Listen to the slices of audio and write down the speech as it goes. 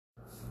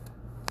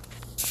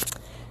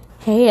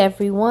Hey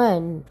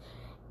everyone,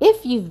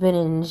 if you've been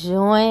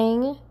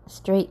enjoying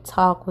Straight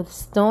Talk with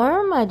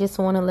Storm, I just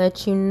want to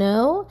let you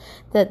know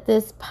that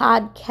this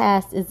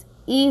podcast is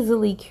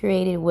easily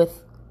created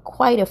with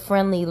quite a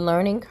friendly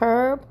learning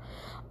curve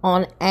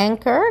on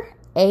Anchor,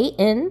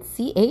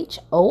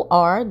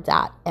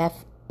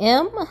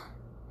 ANCHOR.FM.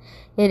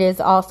 It is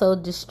also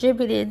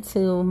distributed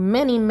to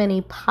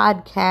many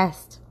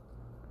podcast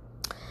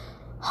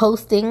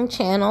hosting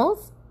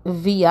channels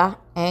via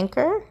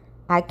Anchor.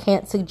 I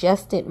can't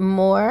suggest it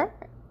more.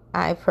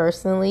 I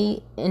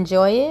personally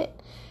enjoy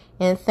it.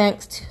 And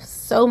thanks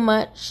so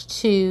much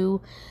to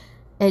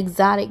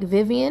Exotic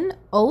Vivian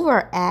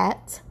over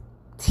at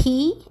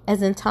T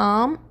as in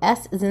Tom,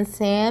 S as in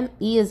Sam,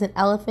 E as in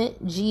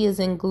Elephant, G as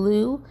in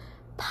Glue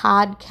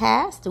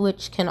podcast,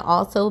 which can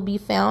also be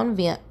found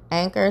via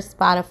Anchor,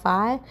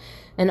 Spotify,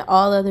 and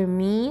all other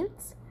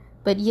means.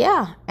 But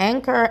yeah,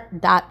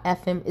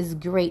 Anchor.fm is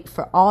great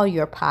for all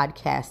your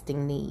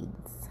podcasting needs.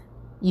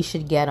 You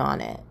should get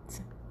on it.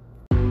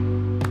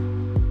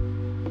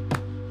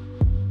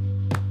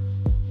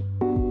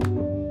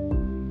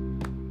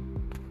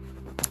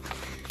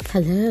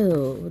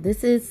 Hello,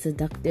 this is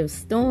Seductive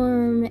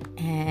Storm,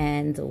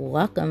 and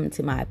welcome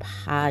to my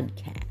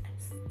podcast.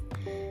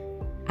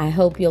 I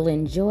hope you'll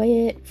enjoy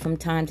it. From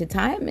time to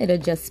time, it'll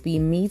just be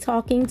me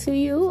talking to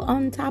you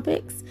on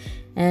topics,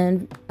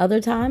 and other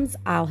times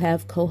I'll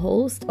have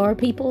co-hosts or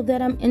people that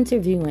I'm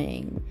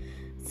interviewing.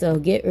 So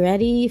get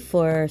ready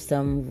for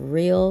some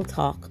real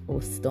talk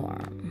with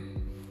Storm.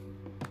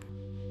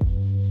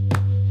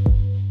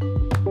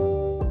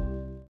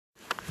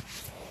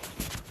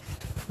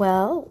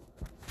 Well,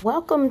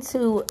 welcome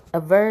to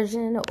a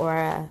version or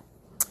a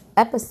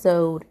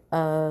episode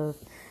of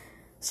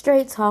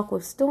Straight Talk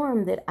with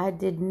Storm that I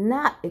did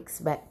not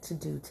expect to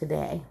do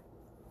today.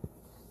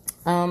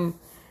 I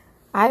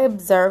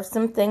observed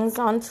some things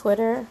on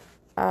Twitter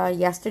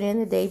yesterday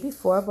and the day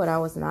before, but I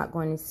was not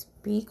going to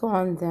speak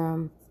on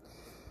them.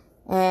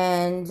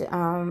 And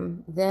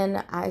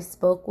then I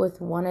spoke with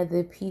one of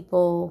the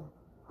people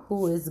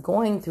who is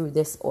going through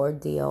this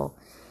ordeal.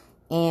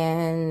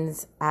 And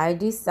I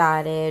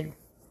decided,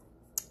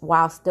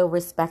 while still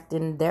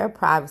respecting their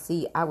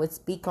privacy, I would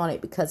speak on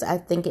it because I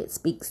think it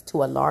speaks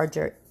to a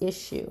larger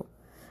issue.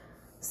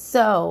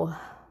 So,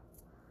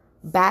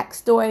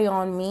 backstory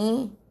on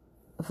me,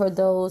 for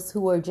those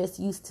who are just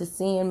used to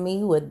seeing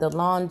me with the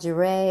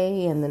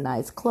lingerie and the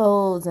nice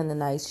clothes and the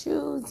nice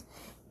shoes,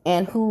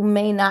 and who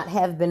may not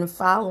have been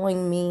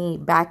following me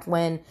back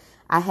when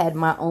I had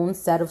my own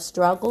set of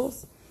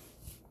struggles.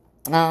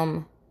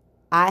 I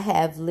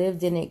have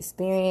lived and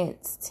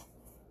experienced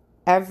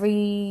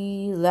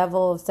every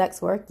level of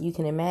sex work you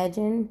can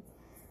imagine.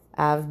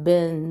 I've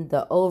been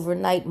the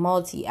overnight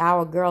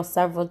multi-hour girl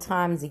several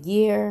times a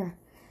year.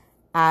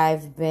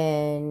 I've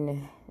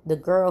been the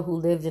girl who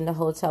lived in the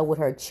hotel with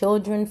her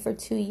children for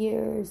 2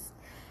 years.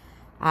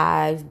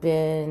 I've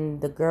been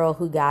the girl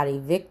who got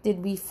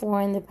evicted before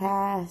in the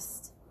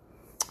past.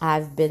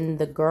 I've been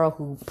the girl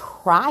who,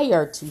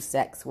 prior to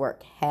sex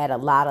work, had a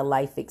lot of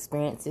life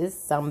experiences,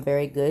 some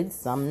very good,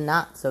 some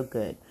not so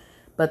good.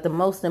 But the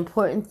most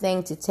important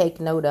thing to take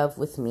note of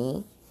with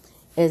me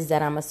is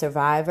that I'm a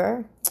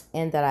survivor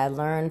and that I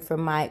learned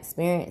from my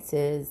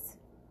experiences,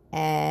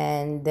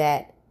 and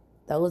that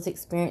those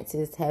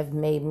experiences have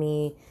made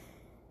me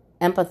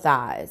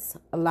empathize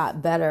a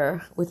lot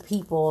better with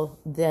people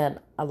than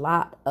a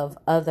lot of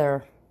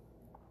other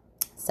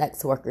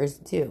sex workers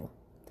do.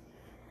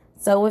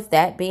 So with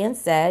that being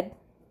said,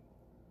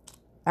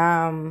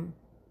 there's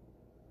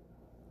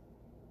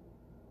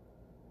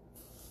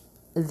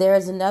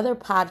another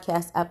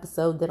podcast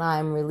episode that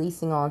I'm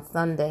releasing on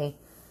Sunday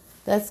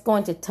that's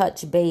going to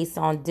touch base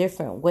on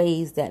different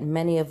ways that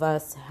many of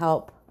us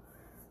help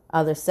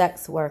other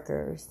sex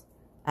workers.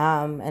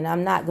 And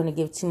I'm not going to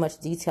give too much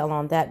detail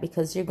on that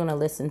because you're going to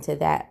listen to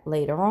that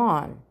later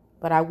on.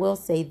 But I will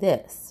say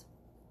this.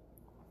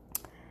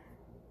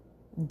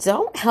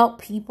 Don't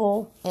help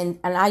people. And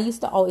I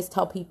used to always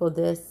tell people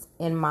this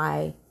in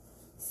my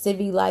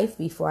civvy life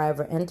before I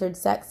ever entered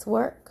sex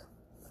work.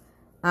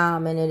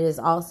 And it is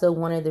also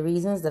one of the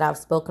reasons that I've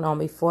spoken on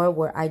before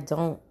where I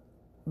don't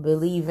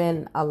believe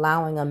in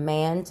allowing a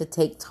man to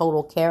take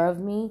total care of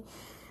me.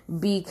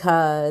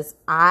 Because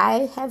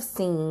I have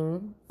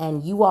seen,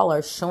 and you all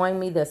are showing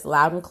me this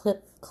loud and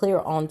clear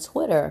on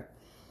Twitter,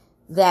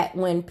 that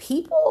when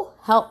people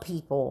help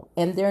people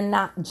and they're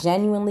not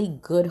genuinely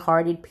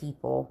good-hearted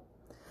people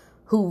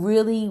who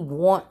really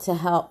want to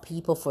help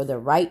people for the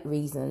right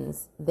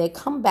reasons, they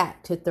come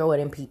back to throw it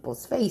in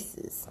people's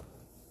faces.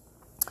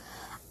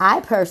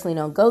 I personally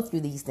don't go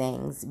through these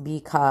things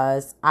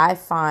because I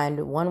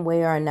find one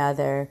way or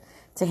another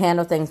to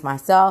handle things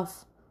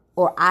myself,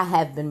 or I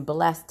have been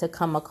blessed to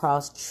come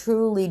across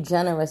truly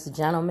generous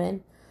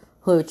gentlemen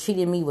who have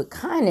treated me with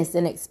kindness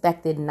and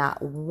expected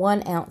not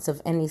 1 ounce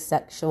of any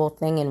sexual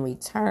thing in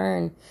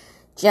return.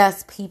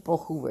 Just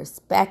people who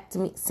respect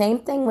me. Same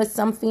thing with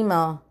some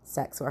female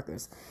sex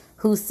workers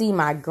who see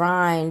my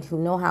grind, who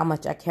know how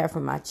much I care for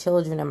my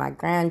children and my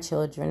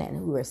grandchildren, and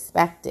who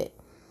respect it.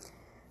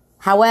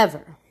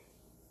 However,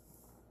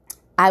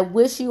 I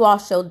wish you all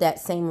showed that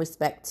same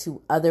respect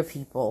to other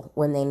people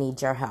when they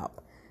need your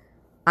help.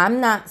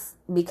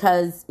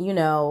 Because,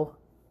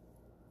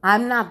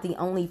 I'm not the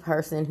only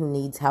person who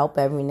needs help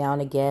every now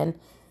and again.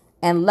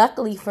 And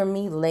luckily for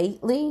me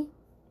lately,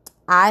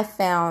 I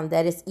found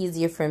that it's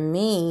easier for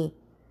me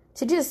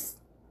to just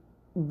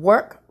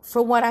work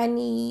for what I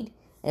need.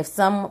 If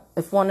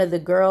one of the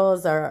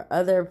girls or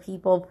other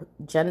people,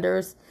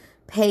 genders,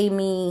 pay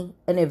me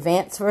in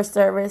advance for a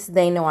service,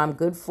 they know I'm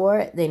good for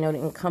it. They know they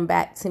can come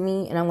back to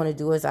me and I'm going to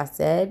do as I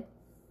said.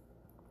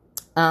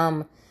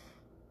 I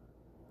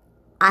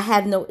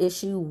have no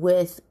issue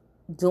with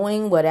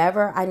doing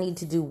whatever I need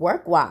to do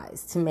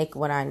work-wise to make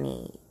what I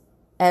need,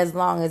 as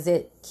long as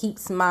it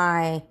keeps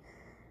my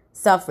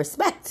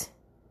self-respect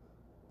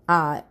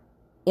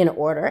in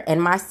order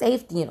and my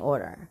safety in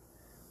order.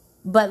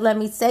 But let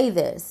me say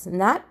this,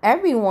 not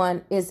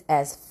everyone is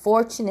as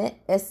fortunate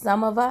as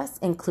some of us,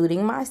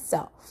 including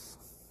myself.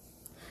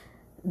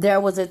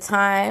 There was a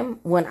time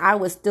when I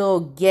was still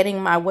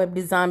getting my web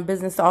design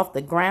business off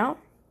the ground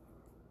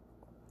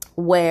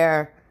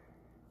where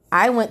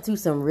I went through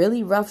some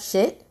really rough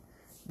shit.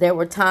 There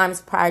were times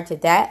prior to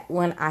that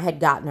when I had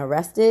gotten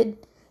arrested.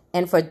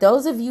 And for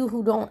those of you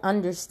who don't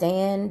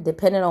understand,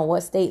 depending on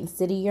what state and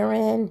city you're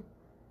in,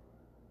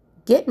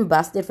 getting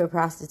busted for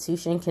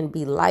prostitution can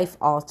be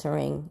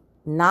life-altering,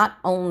 not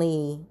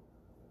only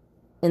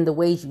in the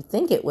ways you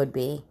think it would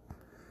be,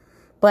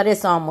 but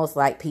it's almost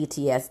like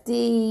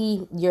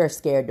PTSD. You're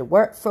scared to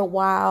work for a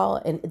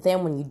while, and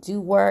then when you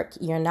do work,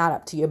 you're not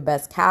up to your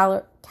best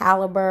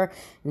caliber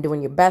and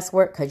doing your best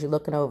work because you're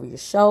looking over your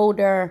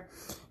shoulder.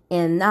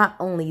 And not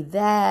only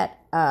that,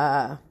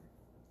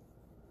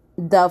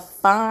 the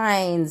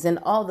fines and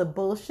all the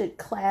bullshit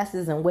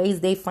classes and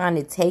ways they find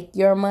to take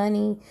your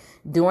money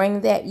during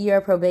that year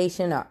of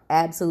probation are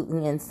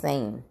absolutely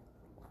insane.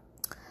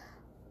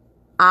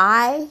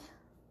 I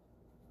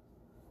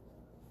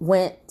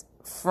went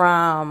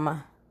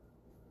from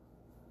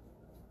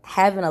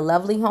having a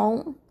lovely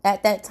home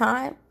at that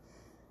time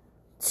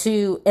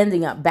to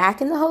ending up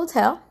back in the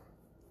hotel,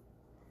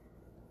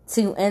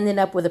 to ending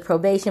up with a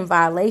probation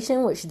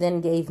violation, which then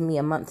gave me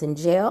a month in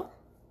jail,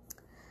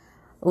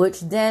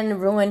 which then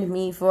ruined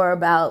me for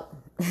about,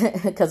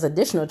 because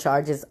additional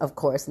charges, of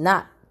course,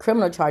 not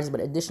criminal charges,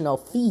 but additional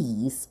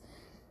fees,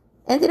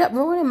 ended up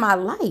ruining my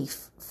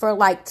life for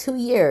like 2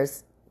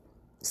 years.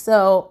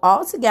 So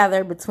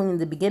altogether, between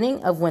the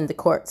beginning of when the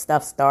court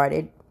stuff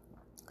started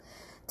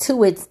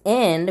to its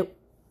end,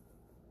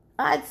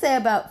 I'd say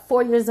about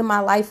 4 years of my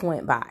life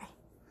went by.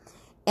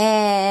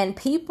 And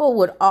people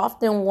would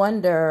often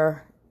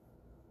wonder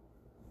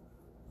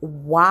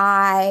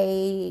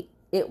why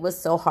it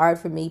was so hard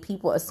for me.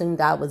 People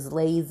assumed I was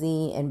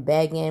lazy and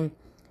begging.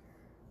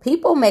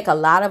 People make a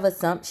lot of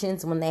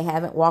assumptions when they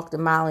haven't walked a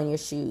mile in your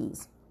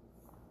shoes.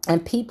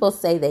 And people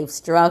say they've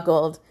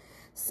struggled.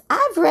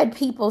 I've read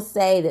people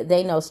say that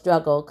they know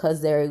struggle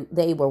because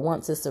they were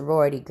once a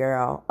sorority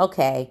girl.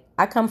 Okay,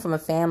 I come from a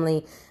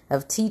family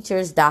of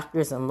teachers,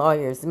 doctors, and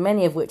lawyers,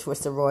 many of which were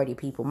sorority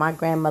people. My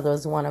grandmother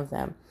was one of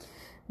them.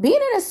 Being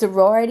in a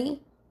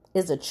sorority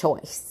is a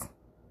choice,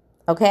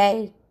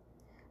 okay?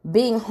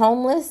 Being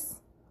homeless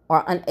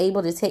or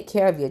unable to take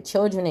care of your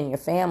children and your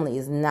family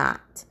is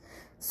not.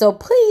 So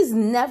please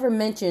never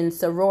mention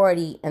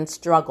sorority and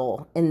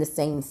struggle in the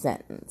same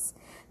sentence.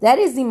 That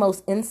is the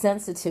most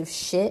insensitive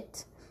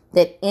shit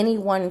that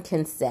anyone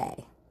can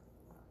say.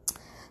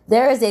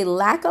 There is a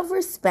lack of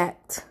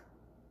respect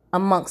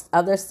amongst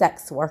other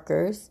sex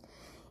workers.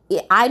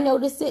 I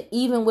notice it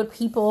even with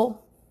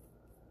people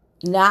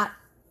not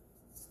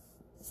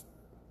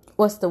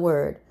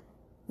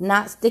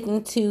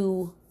sticking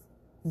to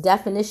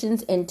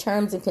definitions and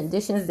terms and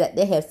conditions that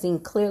they have seen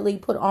clearly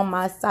put on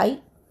my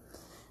site.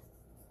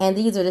 And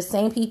these are the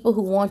same people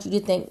who want you to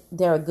think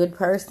they're a good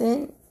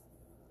person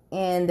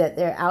and that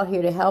they're out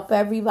here to help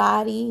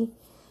everybody.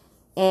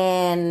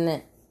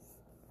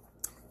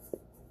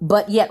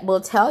 But yet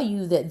will tell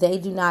you that they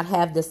do not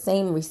have the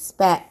same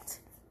respect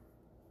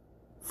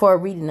for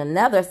reading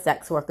another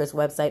sex worker's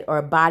website or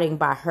abiding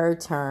by her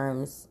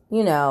terms,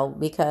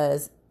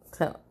 because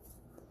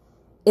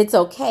it's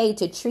okay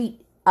to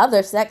treat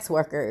other sex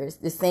workers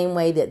the same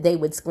way that they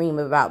would scream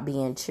about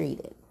being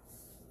treated.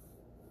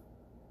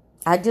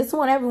 I just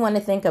want everyone to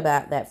think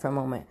about that for a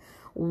moment.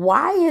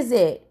 Why is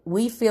it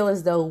we feel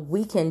as though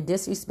we can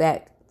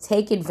disrespect,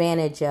 take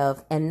advantage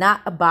of, and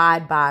not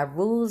abide by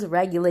rules,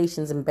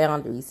 regulations, and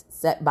boundaries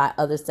set by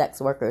other sex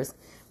workers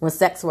when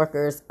sex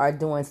workers are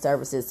doing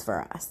services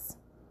for us?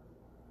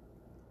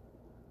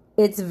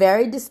 It's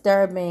very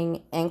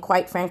disturbing, and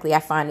quite frankly, I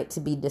find it to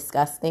be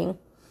disgusting.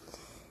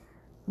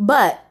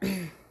 But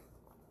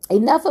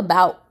enough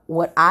about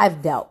what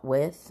I've dealt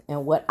with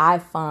and what I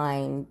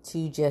find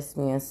to just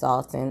be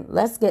insulting.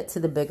 Let's get to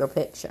the bigger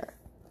picture.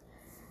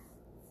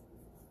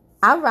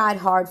 I ride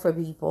hard for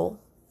people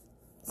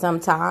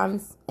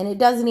sometimes, and it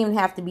doesn't even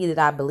have to be that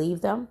I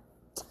believe them.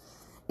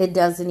 It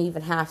doesn't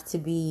even have to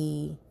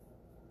be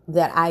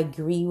that I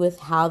agree with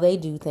how they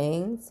do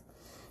things.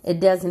 It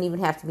doesn't even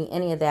have to be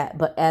any of that.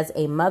 But as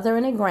a mother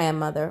and a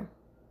grandmother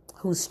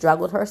who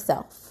struggled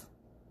herself.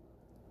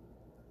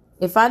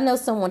 If I know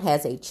someone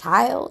has a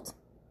child,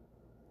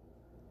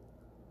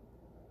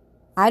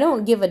 I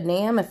don't give a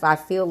damn if I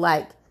feel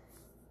like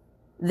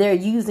they're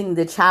using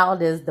the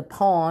child as the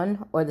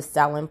pawn or the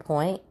selling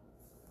point.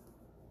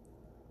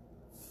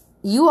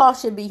 You all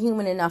should be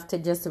human enough to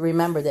just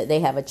remember that they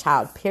have a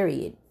child,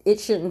 period. It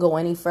shouldn't go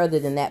any further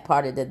than that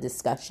part of the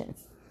discussion.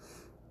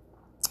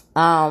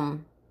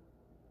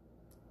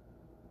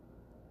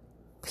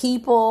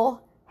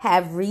 People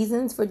have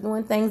reasons for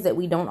doing things that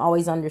we don't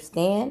always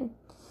understand.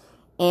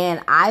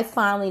 And I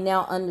finally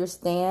now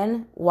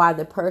understand why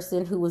the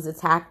person who was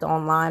attacked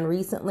online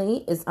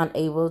recently is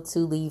unable to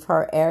leave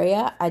her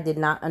area. I did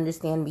not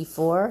understand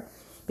before,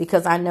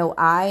 because I know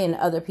I and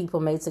other people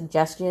made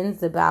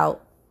suggestions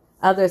about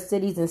other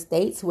cities and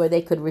states where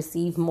they could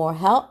receive more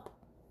help.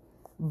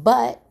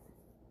 But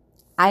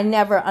I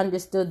never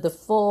understood the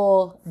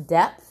full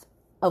depth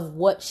of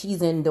what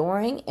she's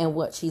enduring and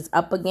what she's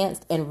up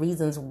against and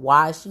reasons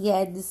why she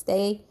had to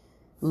stay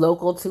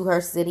local to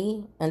her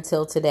city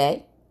until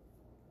today.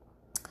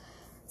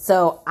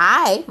 So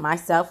I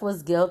myself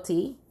was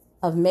guilty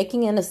of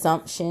making an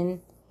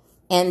assumption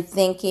and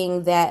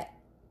thinking that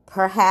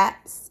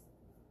perhaps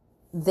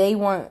they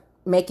weren't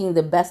making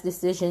the best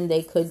decision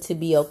they could to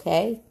be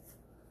okay.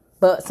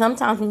 But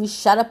sometimes when you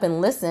shut up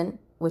and listen,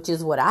 which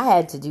is what I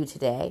had to do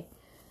today,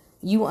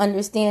 you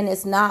understand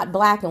it's not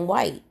black and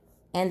white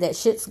and that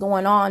shit's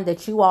going on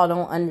that you all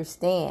don't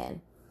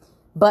understand.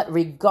 But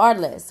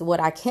regardless, what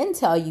I can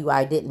tell you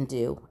I didn't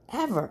do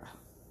ever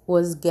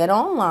was get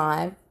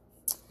online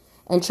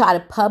and try to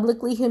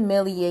publicly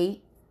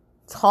humiliate,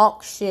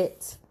 talk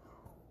shit,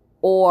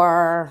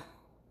 or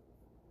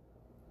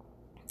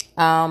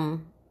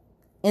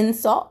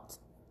insult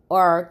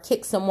or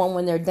kick someone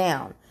when they're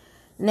down.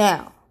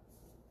 Now,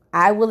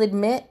 I will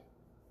admit,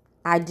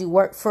 I do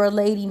work for a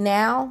lady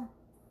now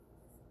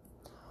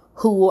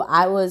who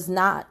I was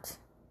not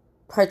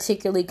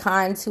particularly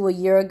kind to a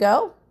year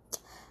ago.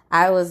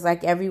 I was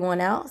like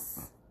everyone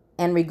else.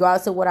 And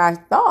regardless of what I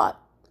thought,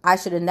 I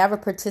should have never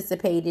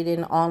participated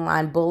in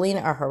online bullying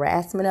or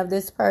harassment of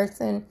this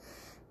person,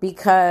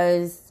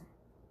 because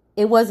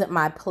it wasn't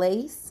my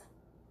place.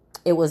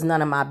 It was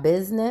none of my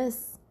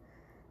business.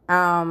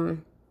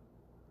 And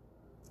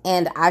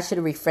I should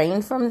have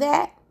refrained from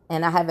that.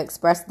 And I have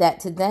expressed that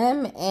to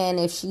them. And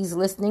if she's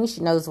listening,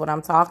 she knows what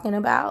I'm talking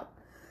about.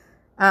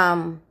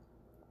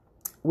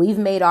 We've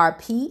made our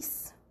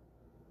peace.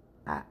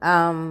 We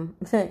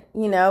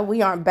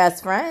aren't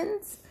best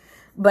friends.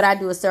 But I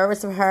do a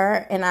service for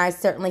her, and I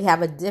certainly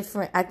have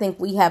I think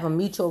we have a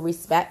mutual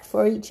respect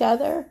for each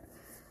other.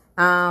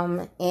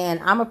 And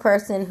I'm a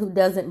person who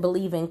doesn't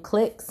believe in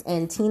cliques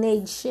and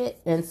teenage shit.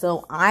 And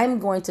so I'm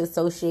going to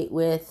associate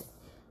with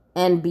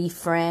and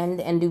befriend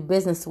and do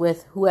business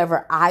with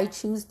whoever I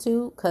choose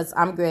to, because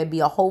I'm going to be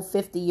a whole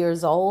 50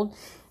 years old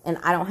and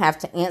I don't have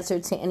to answer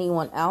to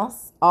anyone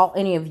else. All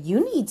any of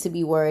you need to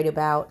be worried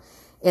about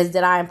is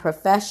that I am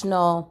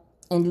professional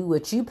and do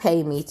what you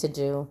pay me to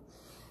do.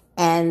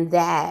 And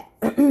that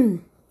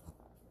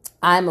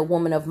I'm a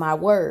woman of my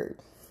word,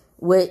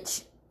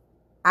 which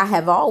I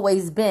have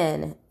always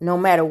been, no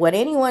matter what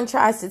anyone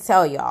tries to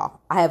tell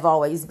y'all. I have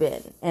always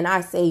been. And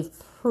I save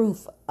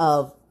proof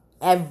of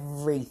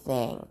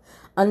everything.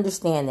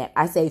 Understand that.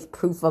 I save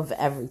proof of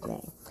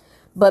everything.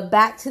 But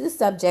back to the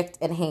subject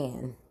at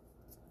hand.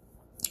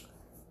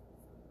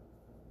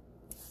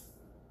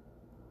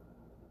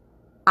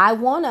 I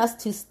want us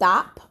to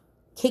stop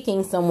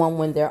kicking someone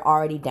when they're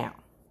already down.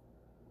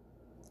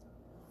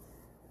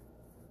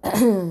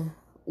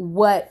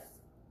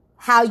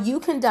 How you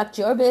conduct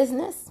your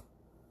business,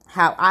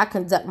 how I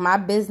conduct my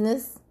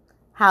business,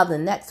 how the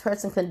next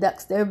person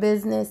conducts their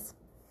business,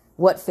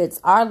 what fits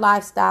our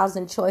lifestyles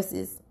and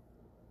choices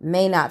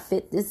may not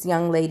fit this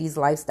young lady's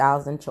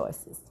lifestyles and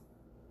choices.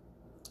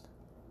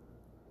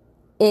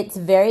 It's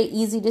very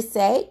easy to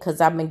say,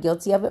 because I've been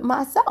guilty of it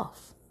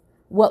myself,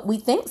 what we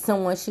think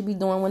someone should be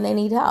doing when they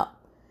need help,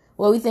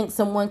 what we think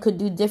someone could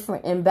do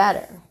different and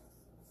better.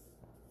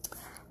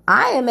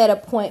 I am at a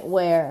point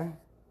where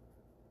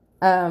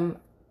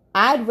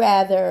I'd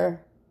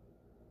rather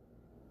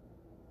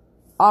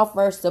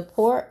offer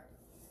support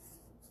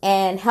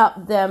and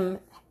help them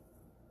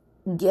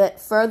get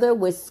further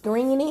with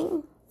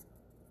screening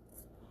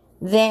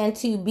than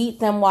to beat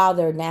them while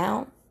they're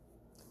down.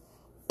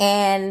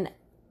 And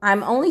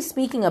I'm only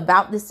speaking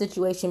about this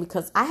situation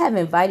because I have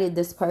invited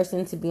this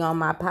person to be on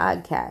my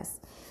podcast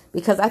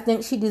because I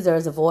think she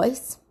deserves a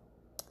voice.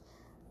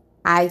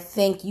 I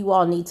think you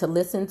all need to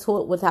listen to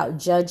it without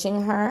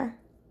judging her.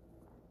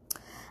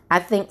 I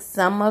think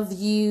some of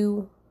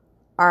you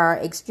are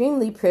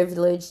extremely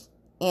privileged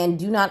and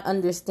do not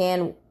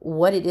understand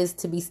what it is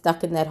to be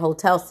stuck in that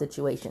hotel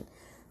situation.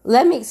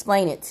 Let me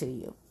explain it to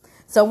you.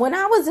 So when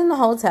I was in the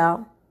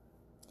hotel,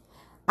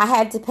 I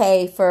had to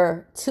pay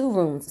for 2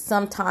 rooms,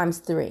 sometimes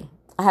 3.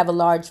 I have a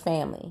large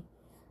family.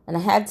 And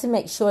I had to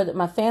make sure that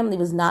my family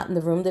was not in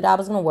the room that I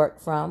was going to work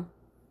from,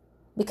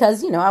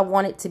 because, I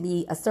want it to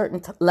be a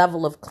certain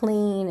level of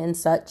clean and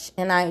such.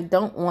 And I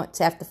don't want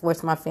to have to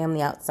force my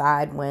family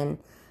outside when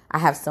I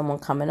have someone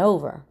coming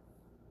over.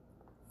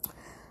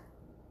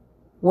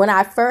 When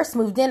I first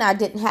moved in, I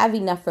didn't have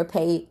enough to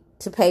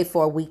pay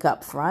for a week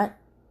up front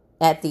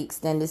at the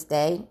extended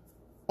stay.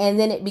 And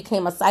then it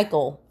became a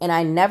cycle, and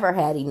I never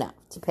had enough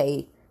to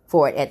pay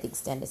for it at the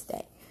extended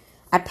stay.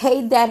 I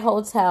paid that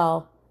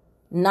hotel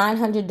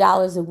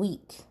 $900 a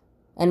week.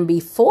 And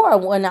before,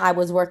 when I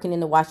was working in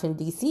the Washington,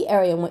 D.C.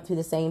 area, I went through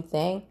the same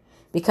thing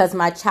because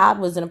my child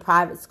was in a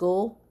private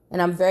school,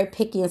 and I'm very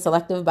picky and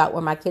selective about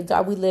where my kids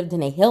are. We lived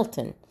in a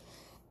Hilton.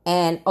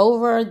 And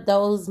over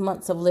those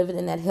months of living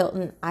in that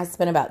Hilton, I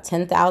spent about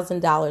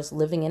 $10,000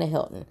 living in a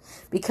Hilton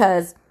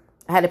because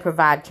I had to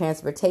provide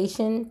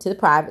transportation to the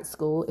private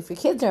school. If your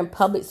kids are in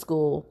public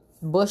school,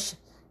 Bush,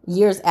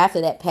 years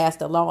after that,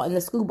 passed a law, and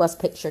the school bus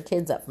picks your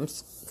kids up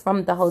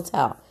from the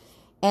hotel.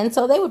 And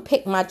so they would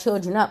pick my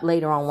children up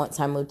later on once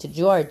I moved to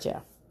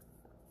Georgia.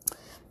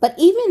 But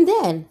even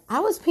then, I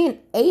was paying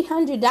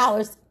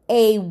 $800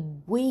 a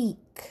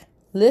week.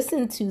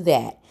 Listen to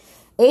that.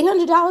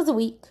 $800 a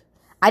week.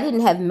 I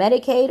didn't have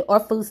Medicaid or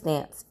food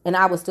stamps, and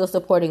I was still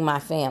supporting my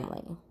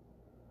family.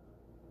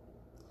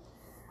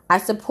 I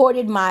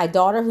supported my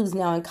daughter, who's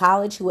now in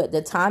college, who at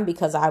the time,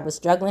 because I was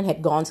struggling,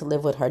 had gone to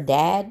live with her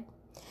dad.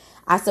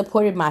 I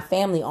supported my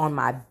family on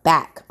my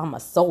back. I'm a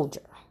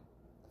soldier.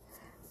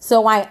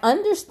 So I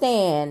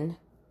understand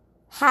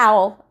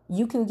how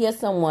you can give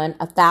someone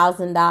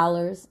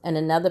 $1,000 and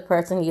another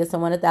person can give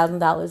someone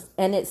 $1,000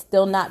 and it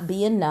still not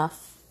be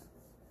enough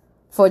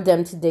for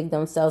them to dig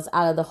themselves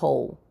out of the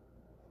hole.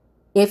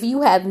 If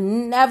you have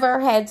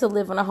never had to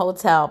live in a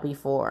hotel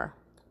before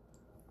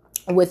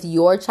with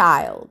your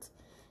child,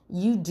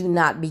 you do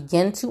not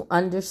begin to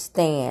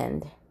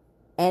understand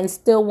and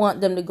still want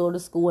them to go to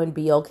school and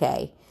be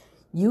okay.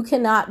 You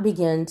cannot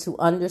begin to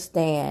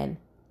understand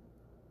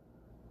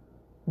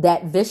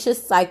that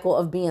vicious cycle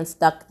of being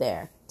stuck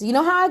there. Do you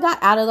know how I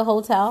got out of the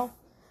hotel?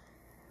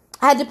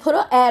 I had to put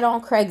an ad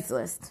on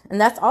Craigslist.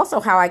 And that's also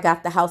how I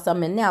got the house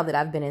I'm in now that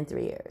I've been in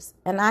 3 years.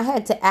 And I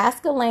had to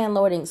ask a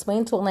landlord and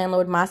explain to a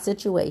landlord my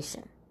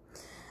situation.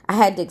 I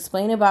had to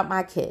explain about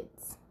my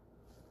kids.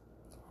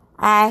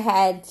 I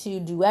had to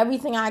do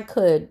everything I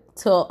could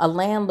till a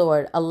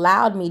landlord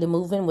allowed me to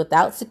move in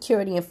without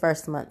security and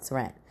first month's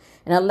rent.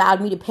 And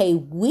allowed me to pay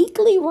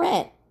weekly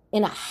rent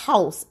in a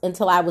house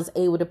until I was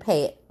able to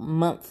pay it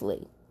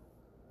monthly.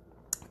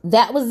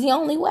 That was the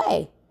only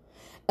way.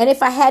 And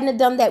if I hadn't have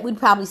done that, we'd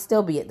probably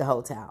still be at the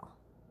hotel.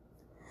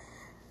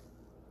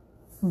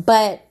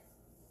 But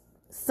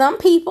some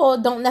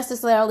people don't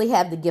necessarily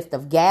have the gift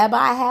of gab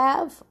I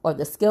have or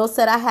the skill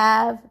set I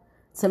have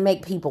to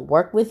make people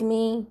work with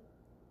me.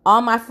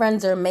 All my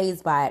friends are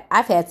amazed by it.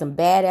 I've had some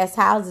badass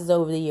houses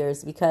over the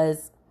years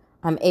because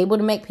I'm able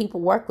to make people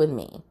work with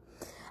me.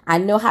 I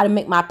know how to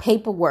make my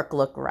paperwork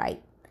look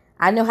right.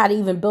 I know how to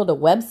even build a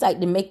website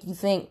to make you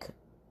think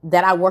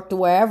that I worked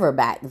wherever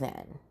back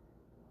then.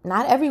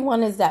 Not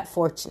everyone is that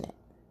fortunate.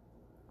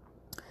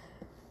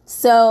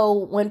 So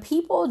when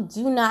people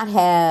do not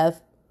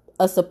have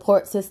a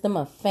support system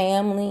of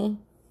family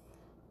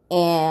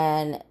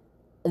and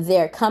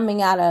they're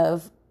coming out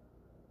of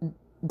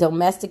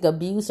domestic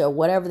abuse or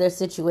whatever their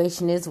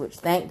situation is, which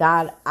thank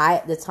God I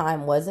at the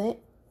time wasn't,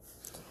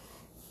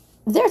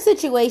 their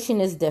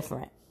situation is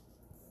different.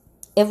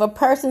 If a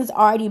person's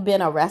already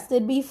been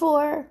arrested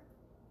before,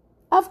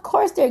 of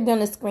course they're going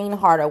to screen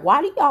harder.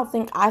 Why do y'all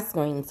think I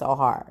screen so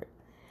hard?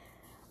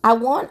 I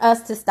want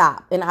us to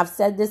stop, and I've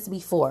said this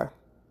before.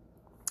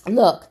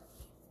 Look,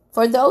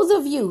 for those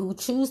of you who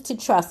choose to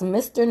trust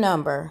Mr.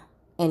 Number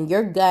and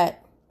your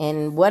gut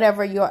and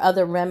whatever your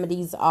other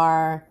remedies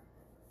are,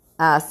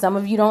 some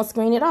of you don't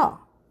screen at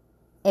all.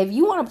 If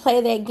you want to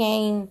play that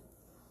game,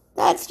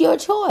 that's your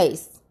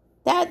choice.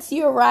 That's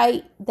your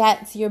right.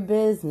 That's your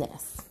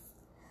business.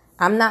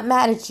 I'm not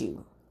mad at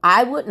you.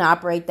 I wouldn't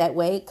operate that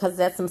way because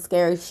that's some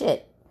scary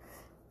shit.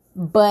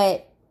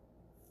 But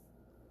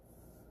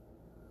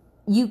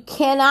you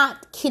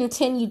cannot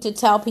continue to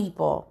tell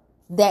people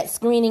that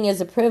screening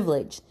is a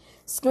privilege.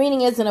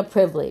 Screening isn't a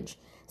privilege.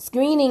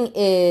 Screening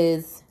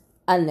is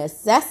a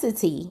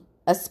necessity,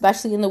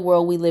 especially in the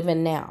world we live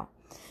in now.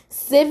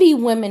 Civvy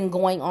women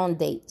going on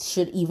dates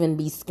should even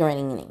be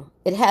screening.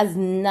 It has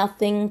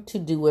nothing to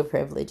do with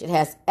privilege. It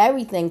has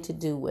everything to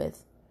do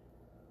with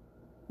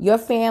your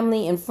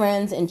family and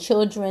friends and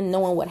children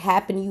knowing what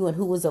happened to you and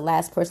who was the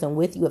last person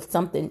with you if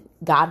something,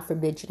 God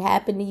forbid, should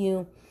happen to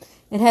you.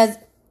 It has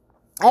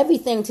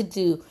everything to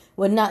do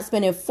with not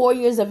spending 4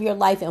 years of your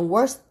life in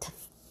worse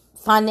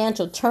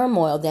financial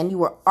turmoil than you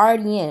were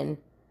already in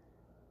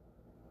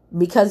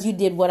because you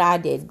did what I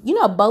did. You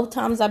know, both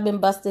times I've been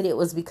busted, it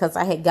was because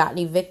I had gotten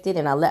evicted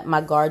and I let my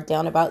guard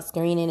down about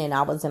screening and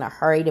I was in a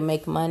hurry to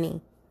make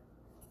money.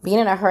 Being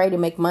in a hurry to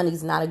make money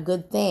is not a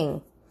good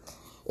thing.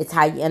 It's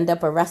how you end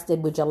up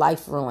arrested with your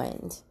life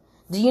ruined.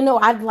 Do you know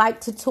I'd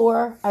like to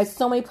tour? There's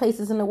so many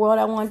places in the world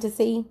I want to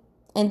see.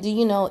 And do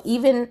you know,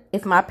 even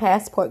if my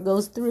passport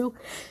goes through,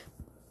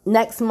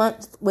 next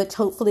month, which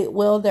hopefully it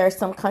will, there are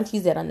some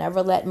countries that'll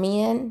never let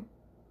me in.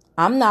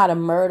 I'm not a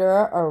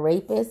murderer or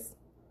rapist,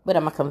 but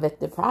I'm a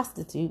convicted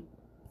prostitute.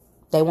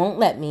 They won't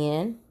let me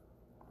in.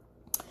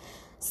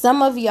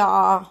 Some of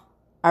y'all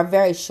are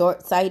very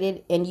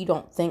short-sighted and you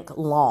don't think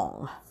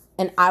long.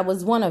 And I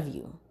was one of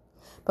you.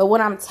 But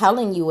what I'm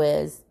telling you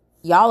is,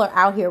 y'all are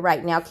out here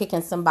right now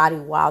kicking somebody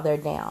while they're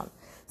down.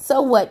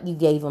 So what, you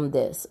gave them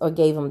this or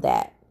gave them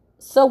that?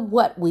 So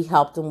what, we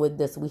helped them with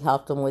this, we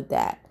helped them with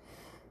that?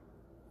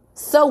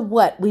 So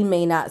what, we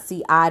may not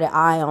see eye to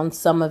eye on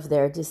some of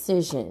their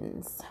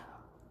decisions.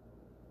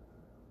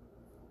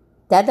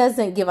 That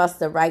doesn't give us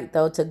the right,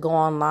 though, to go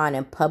online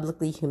and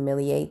publicly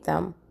humiliate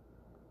them.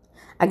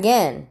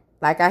 Again,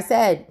 like I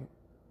said,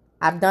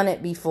 I've done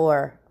it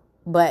before,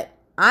 but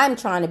I'm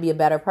trying to be a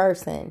better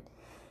person.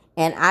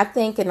 And I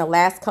think in the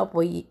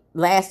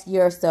last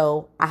year or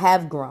so, I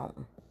have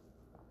grown.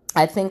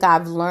 I think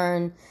I've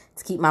learned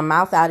to keep my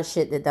mouth out of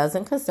shit that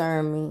doesn't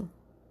concern me.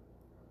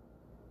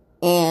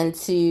 And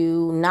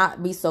to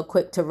not be so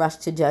quick to rush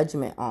to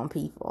judgment on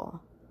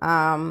people.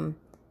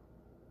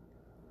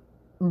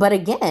 But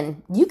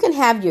again, you can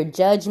have your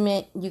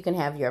judgment, you can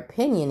have your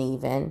opinion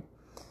even,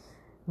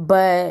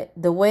 but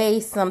the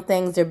way some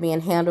things are being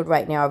handled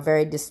right now are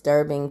very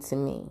disturbing to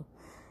me.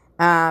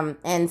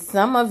 And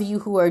some of you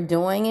who are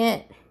doing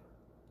it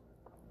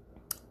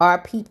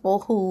are people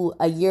who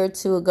a year or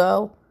two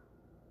ago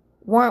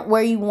weren't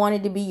where you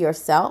wanted to be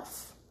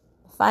yourself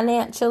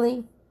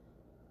financially.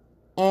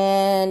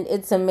 And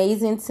it's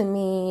amazing to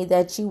me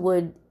that you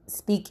would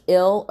speak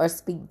ill or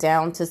speak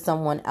down to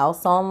someone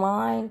else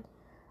online.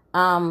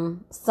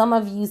 Some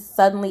of you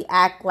suddenly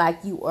act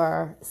like you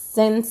are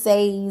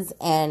senseis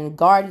and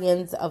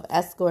guardians of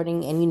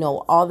escorting and you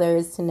know all there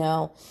is to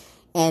know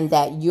and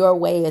that your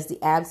way is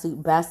the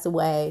absolute best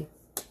way.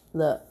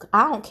 Look,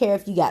 I don't care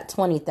if you got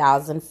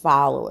 20,000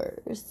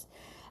 followers.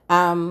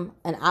 And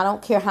I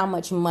don't care how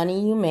much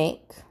money you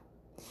make.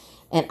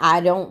 And I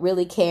don't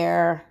really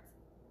care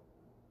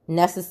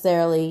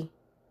necessarily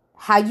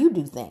how you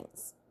do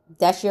things.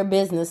 That's your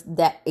business.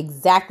 That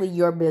exactly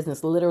your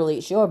business. Literally,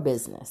 it's your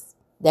business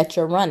that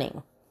you're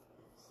running.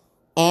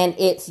 And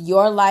it's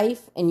your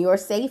life and your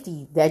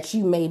safety that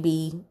you may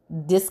be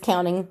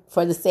discounting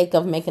for the sake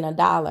of making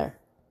 $1.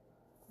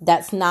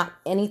 That's not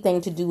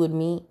anything to do with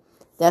me.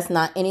 That's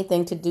not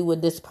anything to do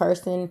with this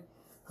person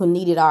who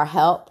needed our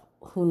help,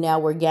 who now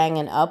we're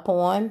ganging up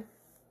on.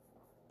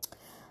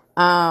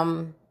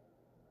 I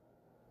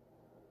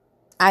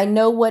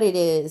know what it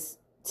is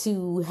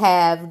to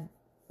have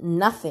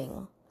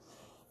nothing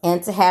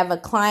and to have a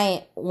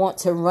client want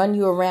to run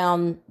you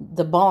around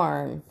the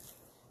barn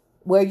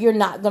where you're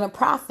not going to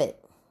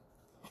profit.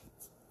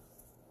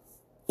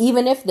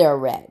 Even if they're a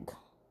reg.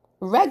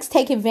 Regs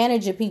take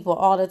advantage of people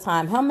all the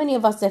time. How many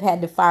of us have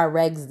had to fire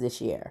regs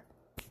this year?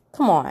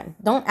 Come on.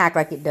 Don't act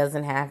like it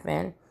doesn't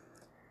happen.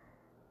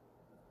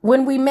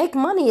 When we make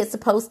money, it's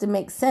supposed to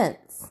make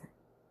sense.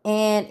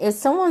 And if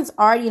someone's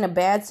already in a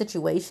bad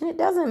situation, it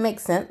doesn't make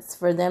sense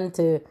for them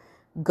to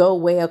go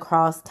way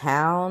across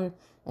town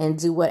and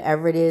do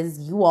whatever it is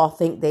you all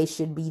think they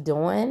should be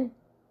doing.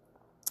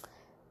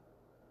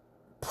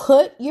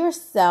 Put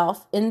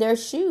yourself in their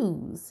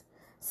shoes.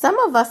 Some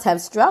of us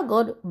have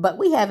struggled, but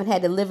we haven't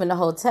had to live in a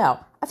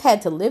hotel. I've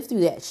had to live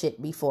through that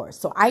shit before,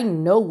 so I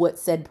know what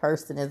said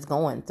person is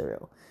going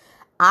through.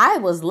 I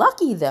was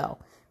lucky, though,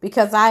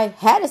 because I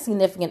had a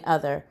significant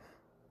other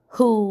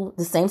who,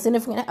 the same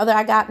significant other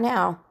I got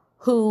now,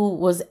 who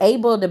was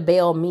able to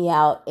bail me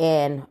out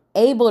and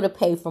able to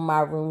pay for my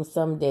room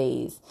some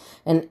days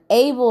and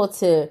able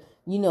to,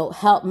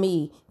 help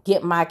me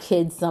get my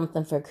kids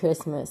something for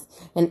Christmas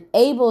and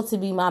able to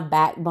be my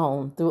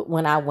backbone through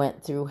when I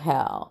went through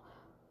hell.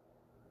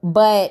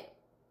 But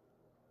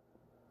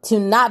to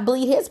not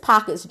bleed his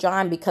pockets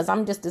dry because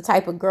I'm just the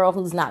type of girl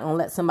who's not going to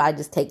let somebody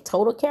just take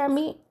total care of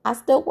me, I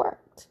still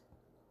worked.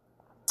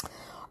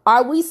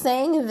 Are we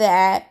saying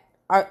that,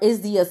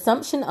 is the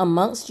assumption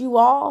amongst you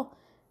all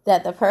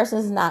that the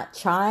person's not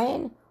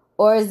trying?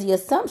 Or is the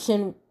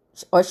assumption,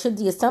 or should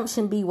the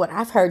assumption be what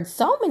I've heard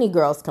so many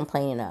girls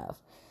complaining of,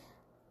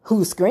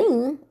 who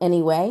scream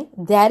anyway,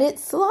 that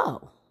it's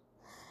slow?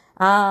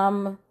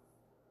 There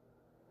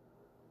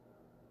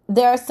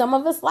are some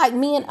of us like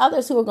me and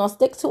others who are going to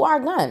stick to our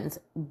guns.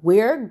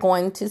 We're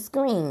going to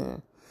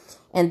scream.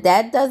 And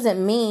that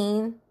doesn't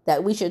mean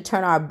that we should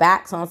turn our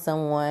backs on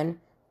someone,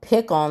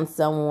 pick on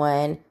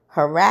someone,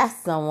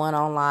 harass someone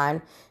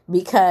online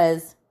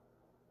because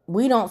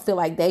we don't feel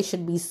like they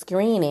should be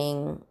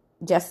screening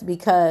just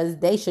because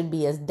they should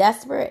be as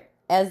desperate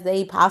as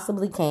they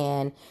possibly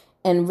can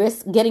and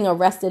risk getting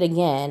arrested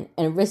again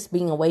and risk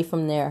being away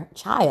from their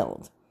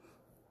child.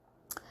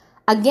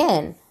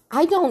 Again,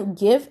 I don't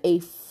give a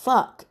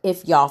fuck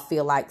if y'all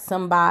feel like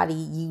somebody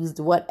used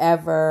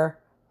whatever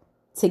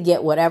to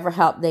get whatever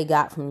help they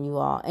got from you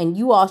all. And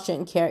you all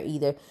shouldn't care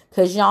either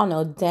because y'all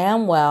know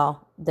damn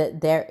well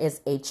that there is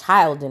a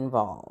child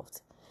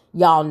involved.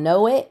 Y'all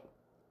know it,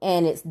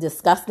 and it's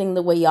disgusting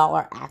the way y'all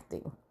are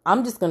acting.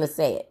 I'm just going to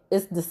say it.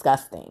 It's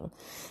disgusting.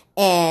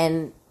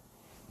 And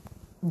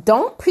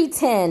don't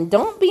pretend,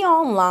 don't be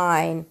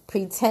online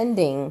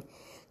pretending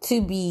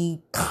to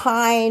be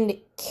kind,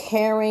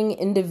 caring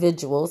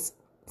individuals,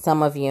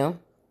 some of you,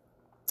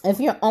 if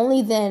you're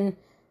only then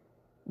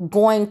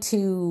going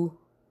to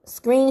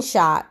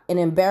screenshot and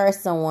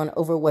embarrass someone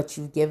over what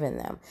you've given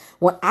them.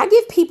 When I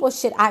give people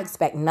shit, I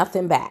expect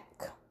nothing back.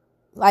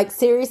 Like,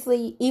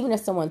 seriously, even if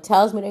someone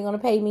tells me they're going to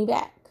pay me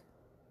back,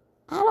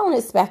 I don't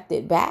expect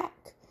it back.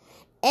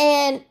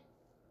 And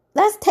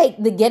let's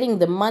take the getting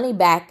the money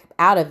back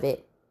out of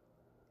it.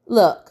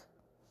 Look,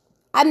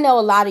 I know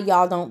a lot of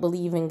y'all don't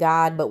believe in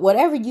God, but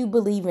whatever you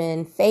believe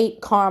in,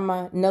 fate,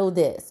 karma, know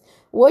this.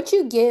 What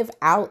you give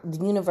out,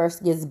 the universe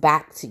gives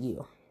back to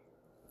you.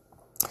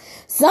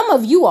 Some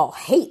of you all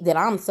hate that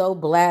I'm so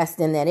blessed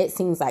and that it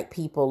seems like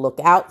people look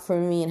out for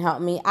me and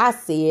help me. I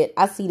see it.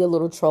 I see the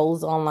little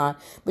trolls online.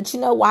 But you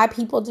know why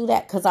people do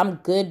that? Because I'm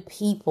good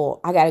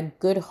people. I got a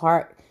good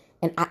heart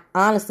and I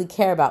honestly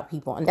care about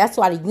people. And that's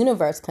why the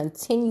universe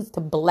continues to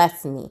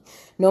bless me.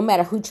 No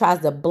matter who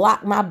tries to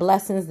block my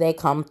blessings, they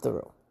come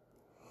through.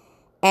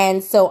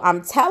 And so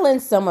I'm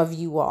telling some of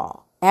you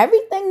all,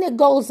 everything that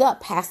goes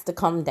up has to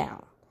come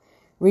down.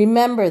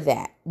 Remember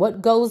that.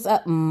 What goes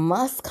up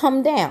must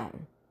come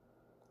down.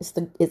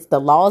 It's the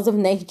laws of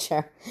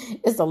nature.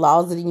 It's the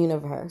laws of the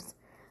universe.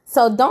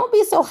 So don't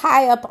be so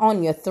high up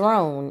on your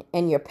throne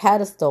and your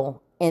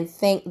pedestal and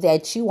think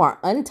that you are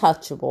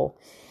untouchable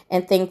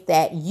and think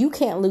that you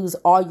can't lose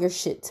all your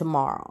shit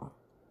tomorrow.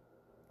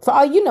 For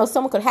all you know,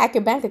 someone could hack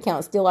your bank account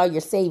and steal all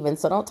your savings.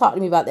 So don't talk to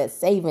me about that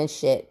savings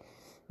shit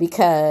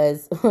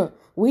because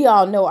we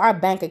all know our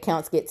bank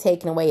accounts get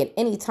taken away at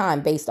any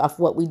time based off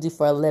what we do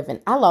for a living.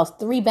 I lost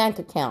 3 bank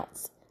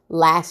accounts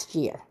last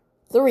year.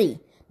 3.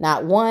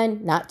 Not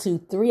 1, not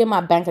 2, 3 of my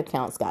bank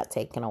accounts got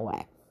taken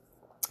away.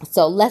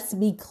 So let's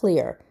be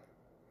clear.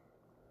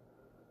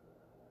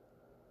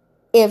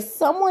 If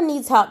someone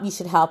needs help, you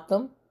should help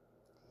them.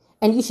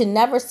 And you should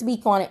never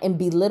speak on it and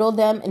belittle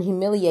them and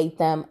humiliate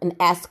them and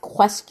ask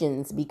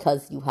questions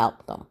because you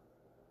helped them.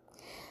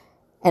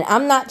 And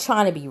I'm not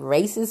trying to be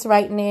racist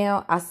right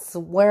now. I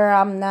swear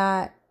I'm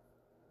not.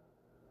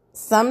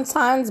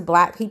 Sometimes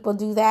black people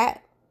do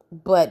that.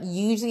 But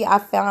usually I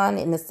found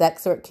in the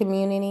sex work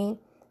community,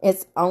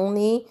 it's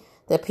only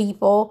the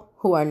people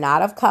who are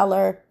not of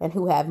color and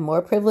who have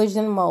more privilege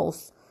than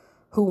most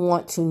who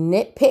want to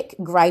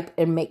nitpick, gripe,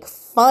 and make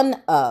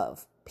fun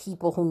of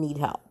people who need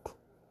help.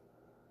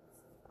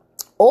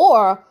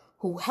 Or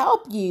who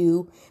help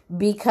you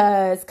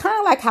because kind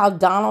of like how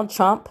Donald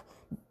Trump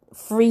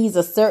frees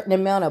a certain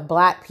amount of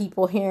black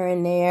people here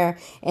and there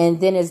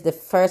and then is the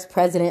first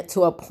president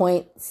to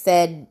appoint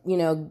said,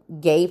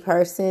 gay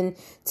person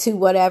to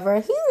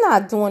whatever. He's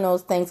not doing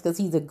those things because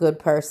he's a good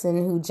person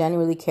who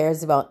genuinely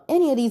cares about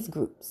any of these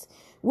groups.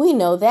 We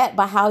know that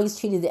by how he's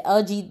treated the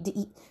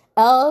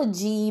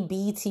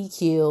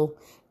LGBTQ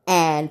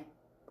and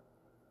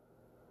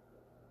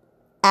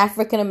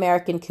African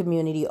American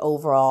community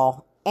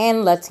overall and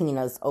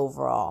Latinas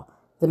overall.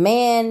 The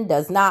man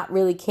does not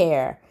really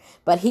care,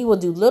 but he will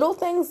do little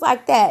things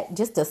like that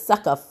just to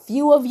suck a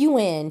few of you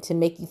in to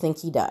make you think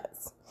he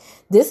does.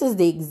 This is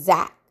the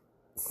exact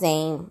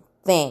same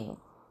thing.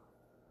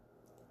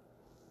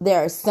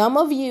 There are some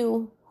of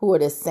you who are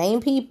the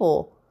same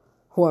people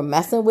who are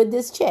messing with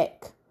this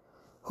chick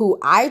who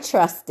I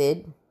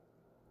trusted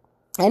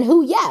and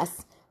who,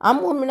 yes,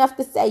 I'm woman enough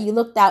to say you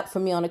looked out for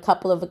me on a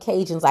couple of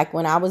occasions. Like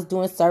when I was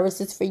doing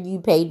services for you,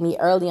 paid me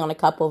early on a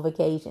couple of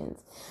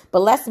occasions. But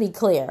let's be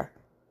clear.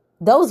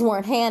 Those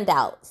weren't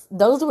handouts.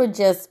 Those were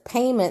just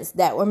payments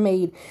that were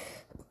made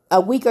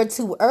a week or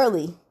two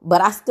early.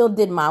 But I still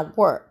did my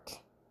work.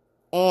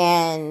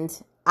 And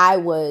I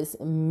was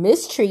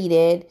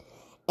mistreated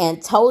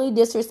and totally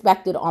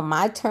disrespected on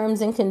my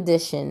terms and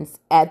conditions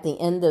at the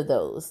end of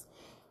those.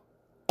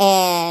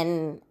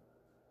 And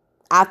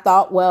I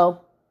thought,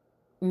 well,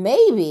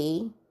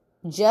 maybe,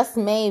 just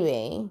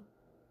maybe,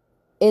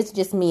 it's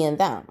just me and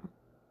them.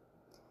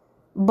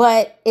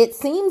 But it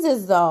seems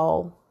as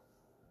though,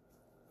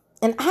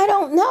 and I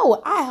don't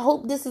know, I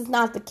hope this is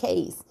not the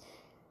case.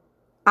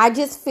 I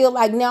just feel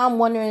like now I'm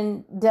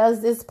wondering,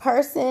 does this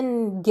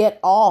person get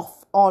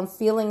off on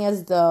feeling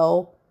as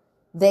though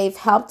they've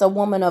helped a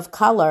woman of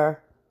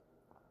color,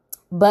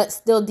 but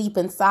still deep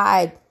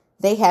inside,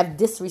 they have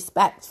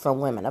disrespect for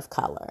women of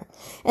color?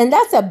 And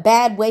that's a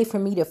bad way for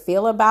me to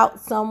feel about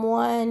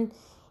someone.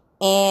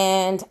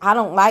 And I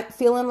don't like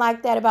feeling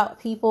like that about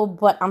people,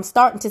 but I'm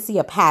starting to see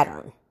a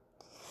pattern.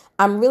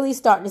 I'm really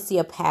starting to see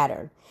a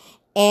pattern.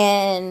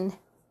 And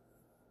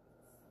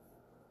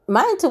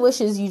my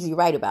intuition is usually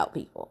right about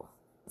people.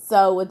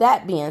 So with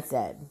that being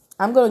said,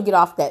 I'm going to get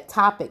off that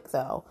topic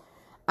though.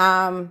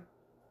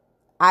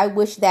 I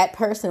wish that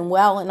person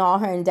well in all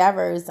her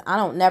endeavors. I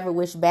don't never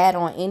wish bad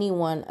on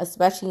anyone,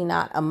 especially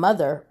not a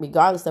mother,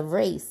 regardless of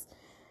race.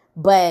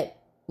 But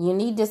you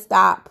need to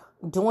stop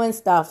doing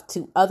stuff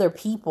to other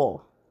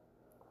people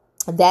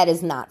that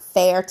is not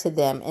fair to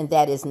them and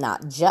that is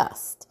not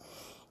just.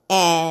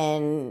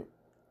 And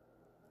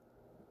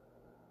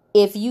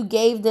if you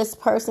gave this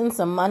person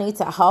some money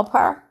to help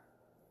her,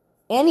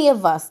 any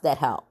of us that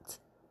helped,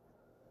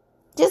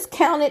 Just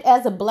count it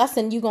as a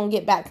blessing you're going to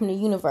get back from the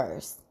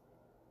universe.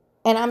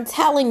 And I'm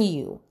telling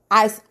you,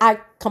 I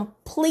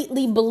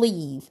completely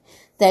believe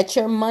that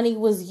your money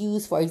was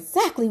used for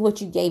exactly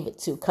what you gave it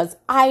to. Because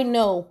I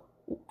know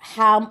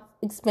how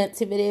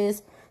expensive it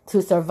is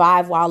to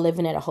survive while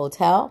living at a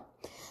hotel.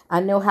 I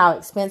know how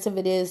expensive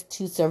it is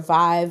to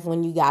survive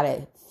when you got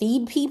to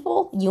feed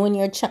people, you and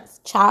your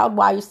child,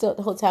 while you're still at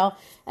the hotel.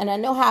 And I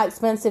know how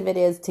expensive it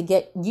is to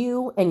get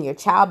you and your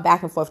child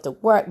back and forth to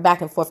work,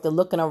 back and forth to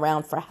looking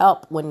around for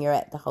help when you're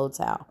at the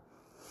hotel.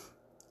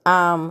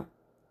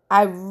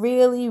 I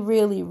really,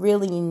 really,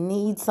 really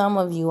need some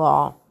of you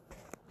all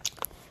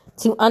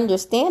to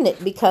understand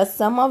it, because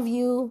some of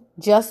you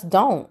just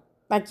don't.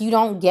 Like, you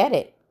don't get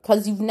it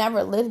because you've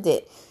never lived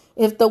it.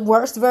 If the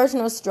worst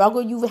version of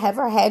struggle you've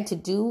ever had to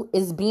do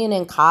is being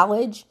in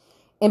college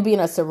and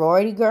being a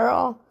sorority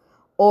girl,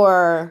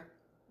 or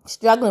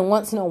struggling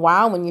once in a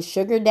while when your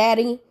sugar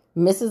daddy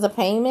misses a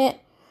payment,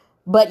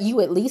 but you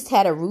at least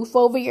had a roof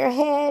over your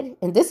head.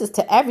 And this is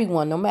to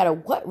everyone, no matter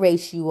what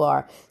race you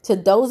are. To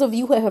those of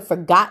you who have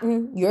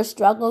forgotten your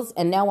struggles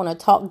and now want to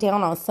talk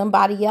down on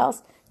somebody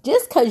else,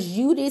 just because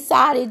you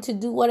decided to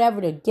do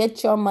whatever to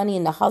get your money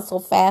and to hustle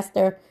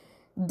faster,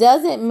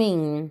 doesn't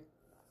mean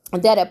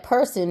that a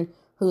person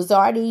who's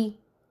already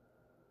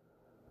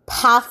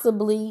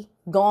possibly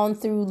gone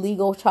through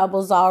legal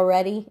troubles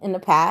already in the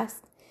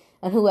past,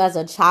 and who has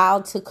a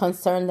child to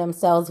concern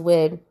themselves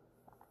with,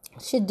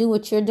 should do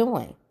what you're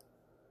doing.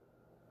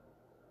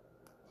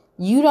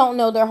 You don't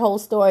know their whole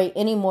story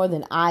any more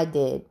than I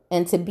did.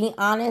 And to be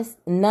honest,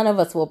 none of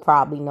us will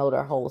probably know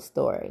their whole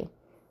story.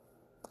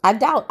 I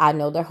doubt I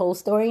know their whole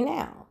story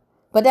now.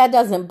 But that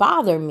doesn't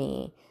bother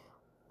me.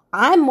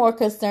 I'm more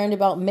concerned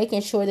about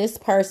making sure this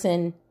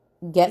person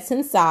gets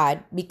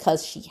inside,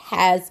 because she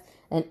has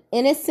an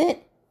innocent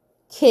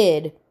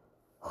kid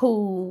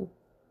who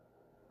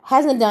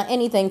hasn't done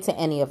anything to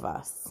any of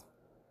us.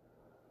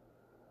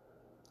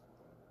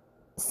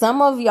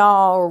 Some of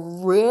y'all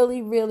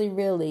really, really,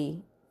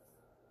 really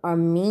are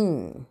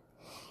mean.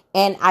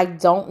 And I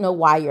don't know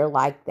why you're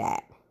like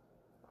that.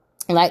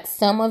 Like,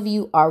 some of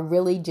you are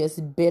really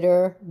just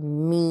bitter,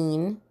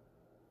 mean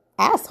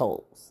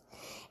assholes.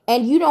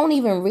 And you don't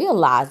even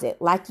realize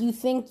it. Like, you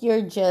think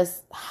you're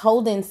just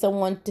holding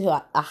someone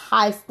to a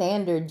high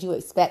standard you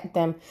expect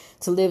them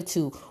to live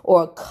to,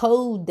 or a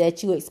code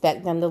that you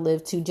expect them to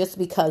live to, just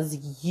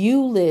because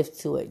you live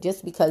to it,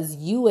 just because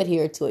you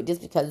adhere to it,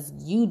 just because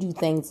you do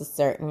things a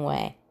certain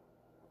way.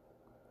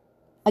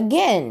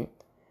 Again,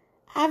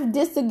 I've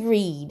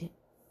disagreed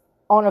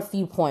on a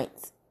few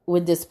points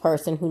with this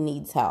person who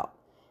needs help.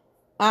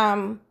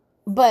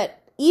 But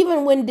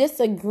even when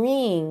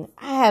disagreeing,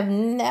 I have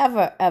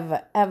never,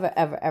 ever, ever,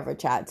 ever, ever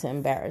tried to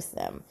embarrass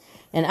them.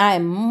 And I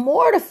am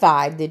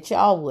mortified that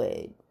y'all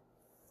would.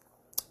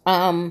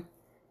 I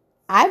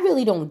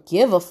really don't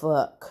give a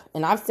fuck.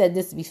 And I've said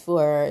this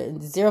before.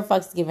 Zero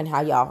fucks given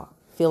how y'all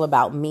feel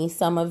about me,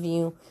 some of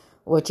you.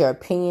 What your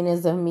opinion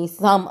is of me,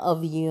 some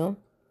of you.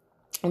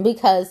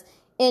 Because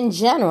in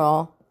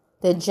general,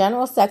 the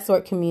general sex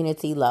work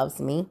community loves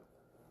me.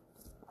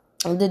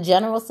 The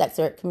general sex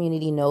work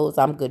community knows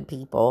I'm good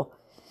people.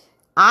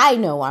 I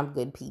know I'm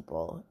good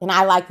people. And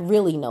I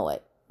really know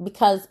it.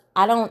 Because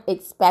I don't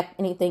expect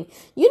anything.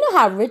 You know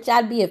how rich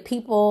I'd be if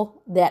people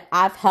that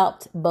I've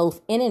helped both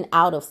in and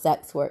out of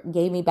sex work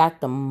gave me back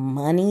the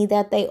money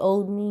that they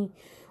owed me,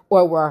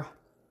 or were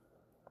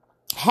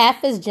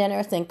half as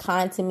generous and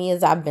kind to me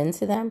as I've been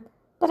to them.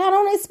 But I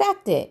don't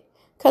expect it.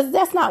 Because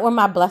that's not where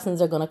my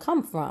blessings are going to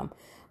come from.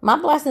 My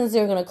blessings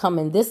are going to come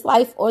in this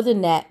life or the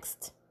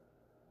next,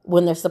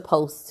 when they're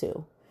supposed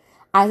to.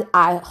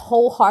 I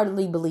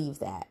wholeheartedly believe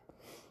that.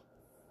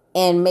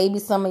 And maybe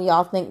some of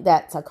y'all think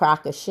that's a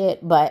crock of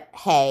shit, but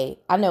hey,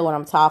 I know what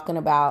I'm talking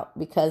about,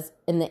 because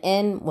in the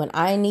end, when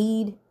I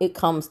need, it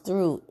comes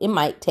through. It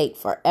might take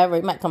forever.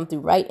 It might come through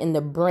right in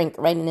the brink,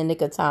 right in the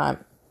nick of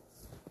time.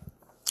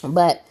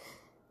 But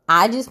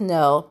I just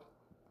know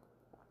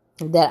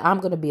that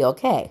I'm going to be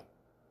okay.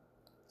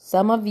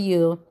 Some of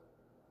you,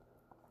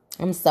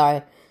 I'm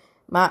sorry,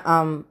 my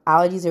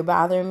allergies are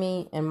bothering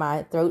me, and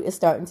my throat is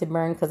starting to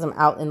burn because I'm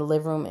out in the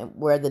living room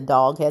where the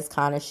dog has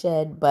kind of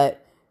shed.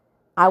 But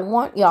I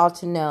want y'all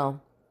to know,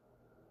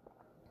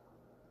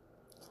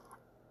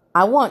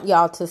 I want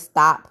y'all to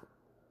stop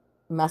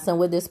messing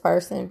with this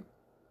person.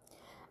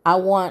 I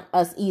want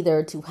us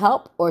either to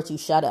help or to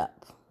shut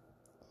up.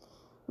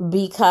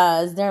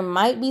 Because there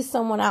might be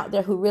someone out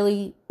there who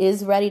really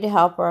is ready to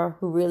help her,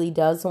 who really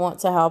does want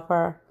to help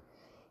her.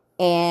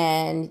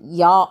 And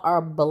y'all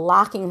are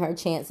blocking her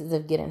chances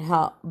of getting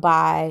help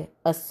by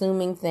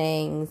assuming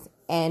things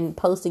and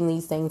posting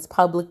these things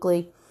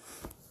publicly,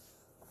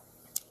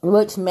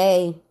 which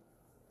may,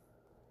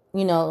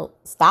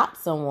 stop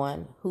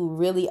someone who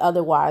really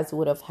otherwise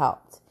would have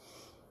helped.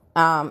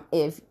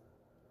 If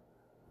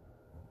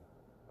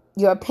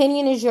your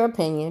opinion is your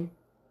opinion,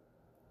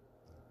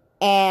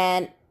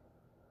 and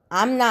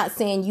I'm not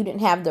saying you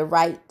didn't have the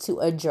right to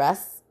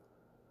address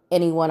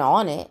anyone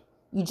on it.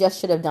 You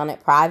just should have done it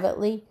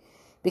privately.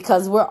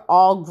 because we're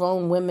all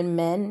grown women,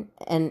 men,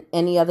 and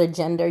any other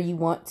gender you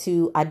want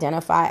to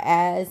identify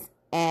as.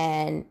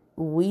 And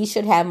we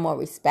should have more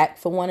respect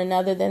for one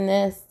another than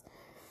this.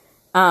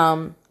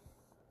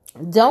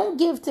 Don't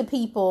give to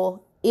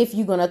people if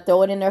you're going to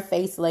throw it in their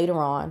face later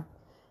on.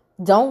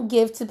 Don't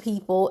give to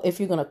people if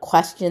you're going to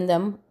question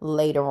them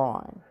later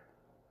on.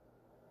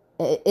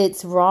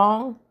 It's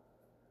wrong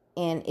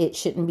and it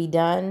shouldn't be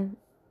done.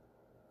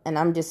 And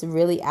I'm just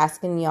really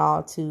asking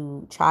y'all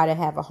to try to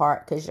have a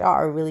heart, because y'all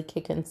are really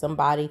kicking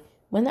somebody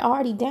when they're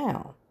already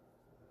down.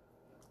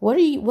 What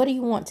do you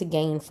want to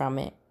gain from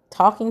it?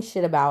 Talking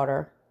shit about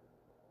her,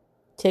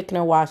 kicking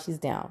her while she's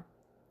down.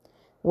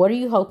 What are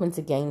you hoping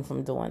to gain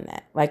from doing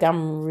that? Like,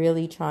 I'm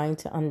really trying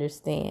to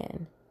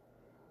understand.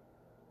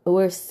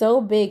 We're so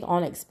big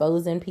on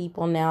exposing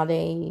people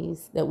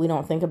nowadays that we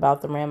don't think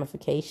about the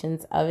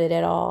ramifications of it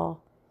at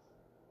all.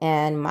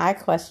 And my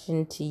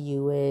question to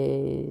you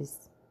is,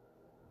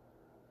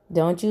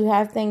 don't you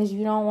have things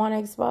you don't want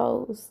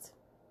exposed?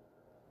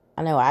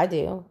 I know I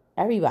do.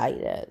 Everybody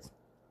does.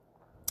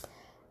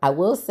 I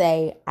will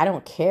say I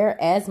don't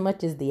care as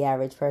much as the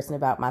average person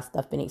about my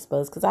stuff being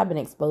exposed, because I've been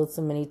exposed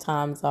so many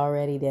times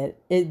already that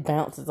it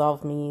bounces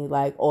off me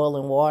like oil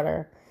and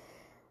water.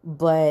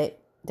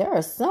 But there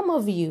are some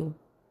of you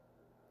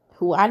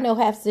who I know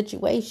have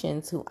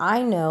situations, who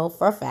I know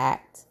for a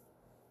fact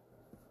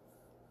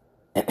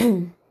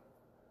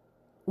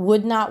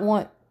would not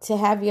want to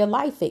have your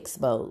life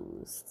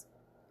exposed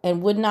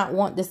and would not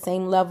want the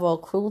same level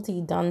of cruelty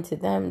done to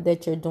them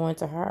that you're doing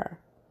to her.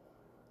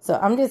 So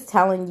I'm just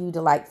telling you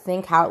to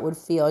think how it would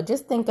feel.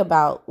 Just think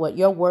about what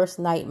your worst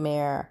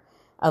nightmare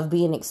of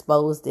being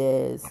exposed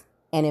is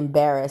and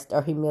embarrassed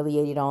or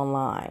humiliated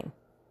online.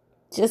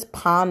 Just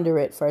ponder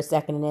it for a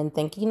second and then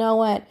think, you know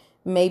what?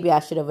 Maybe I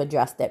should have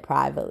addressed that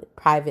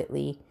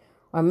privately.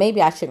 Or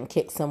maybe I shouldn't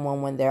kick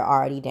someone when they're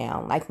already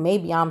down.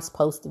 Maybe I'm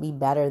supposed to be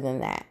better than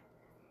that.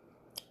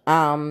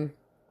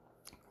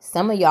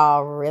 Some of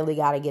y'all really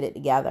got to get it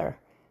together.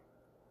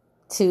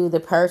 To the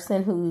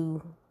person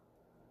who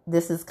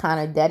this is kind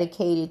of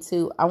dedicated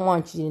to, I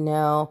want you to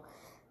know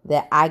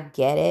that I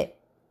get it.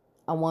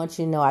 I want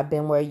you to know I've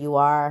been where you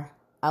are.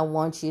 I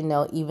want you to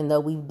know, even though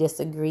we've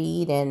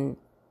disagreed and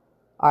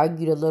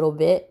argued a little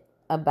bit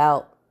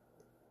about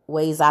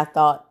ways I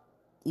thought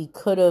you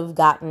could have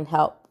gotten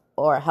help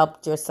or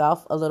helped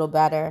yourself a little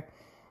better,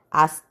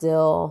 I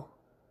still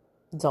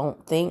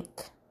don't think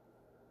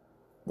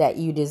that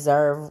you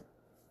deserve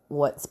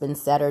what's been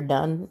said or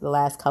done the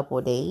last couple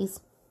of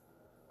days.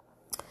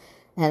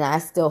 And I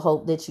still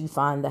hope that you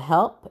find the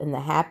help and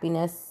the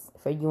happiness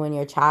for you and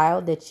your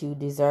child that you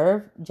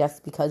deserve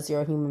just because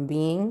you're a human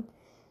being.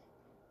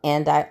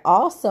 And I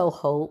also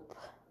hope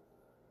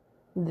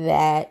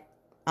that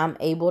I'm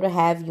able to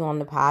have you on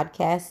the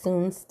podcast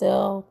soon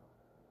still,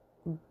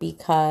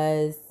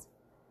 because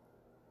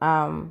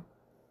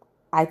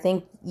I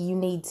think you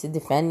need to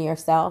defend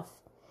yourself.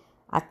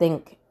 I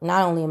think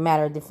not only a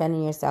matter of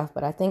defending yourself,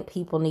 but I think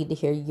people need to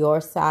hear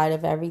your side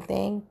of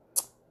everything.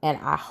 And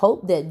I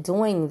hope that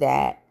doing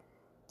that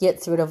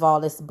gets rid of all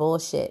this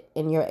bullshit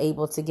and you're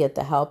able to get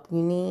the help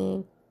you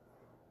need.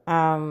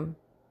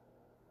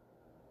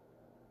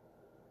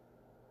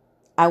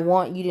 I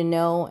want you to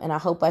know, and I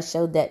hope I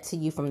showed that to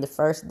you from the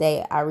first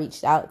day I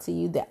reached out to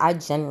you, that I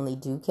genuinely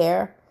do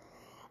care.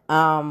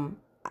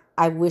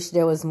 I wish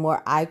there was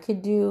more I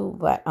could do,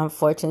 but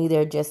unfortunately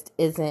there just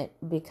isn't,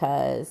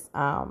 because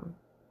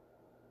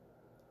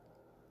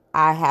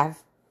I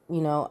have,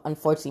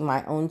 unfortunately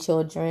my own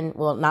children.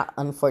 Well, not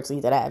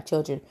unfortunately that I have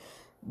children,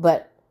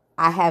 but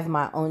I have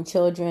my own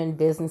children,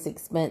 business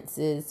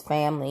expenses,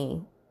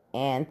 family,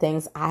 and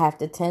things I have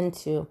to tend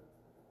to.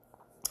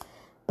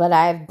 But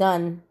I've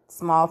done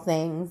small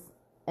things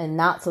and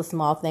not so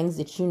small things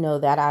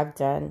that that I've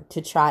done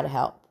to try to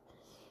help.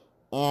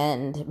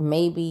 And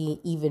maybe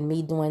even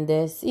me doing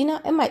this,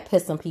 it might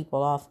piss some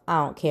people off.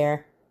 I don't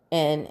care.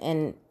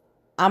 And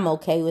I'm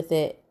okay with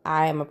it.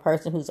 I am a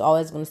person who's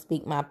always going to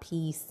speak my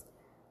piece.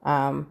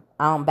 I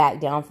don't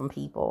back down from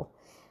people.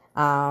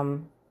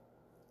 And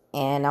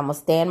I'm going to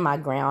stand my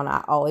ground.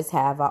 I always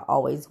have. I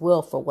always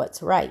will, for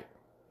what's right.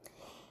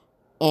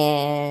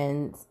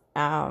 And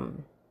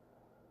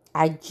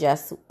I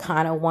just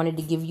kind of wanted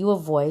to give you a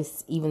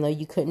voice, even though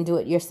you couldn't do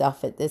it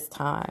yourself at this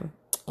time.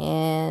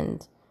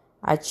 And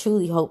I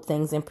truly hope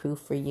things improve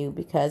for you,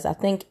 because I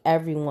think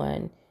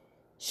everyone,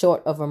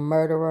 short of a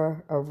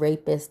murderer, a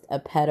rapist, a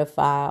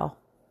pedophile,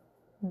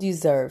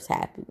 deserves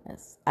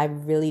happiness. I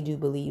really do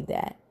believe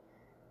that.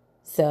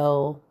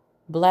 So,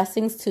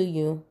 blessings to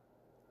you,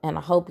 and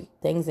I hope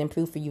things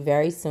improve for you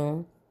very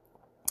soon.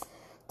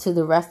 To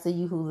the rest of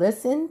you who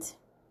listened,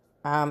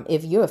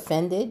 if you're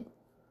offended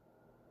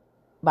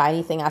by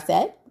anything I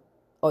said,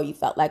 or you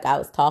felt like I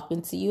was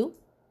talking to you,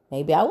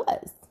 maybe I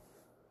was,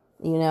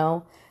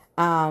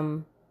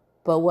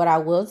 but what I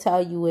will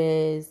tell you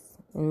is,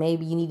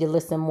 maybe you need to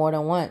listen more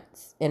than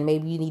once, and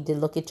maybe you need to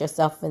look at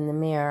yourself in the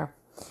mirror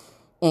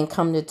and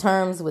come to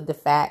terms with the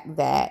fact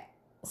that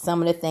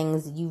some of the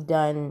things you've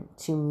done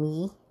to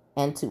me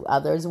and to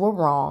others were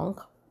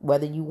wrong.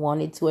 whether you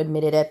wanted to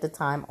admit it at the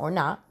time or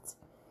not.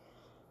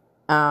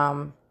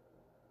 And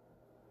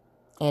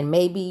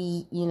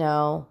maybe,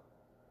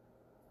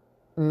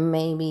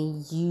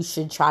 maybe you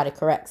should try to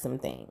correct some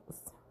things.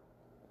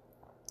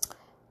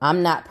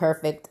 I'm not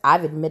perfect.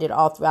 I've admitted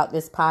all throughout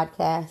this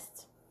podcast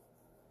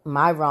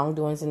my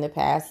wrongdoings in the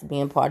past,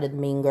 being part of the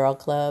Mean Girl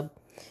Club.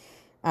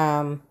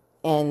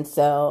 And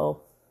so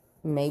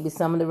maybe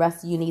some of the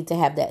rest of you need to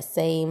have that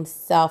same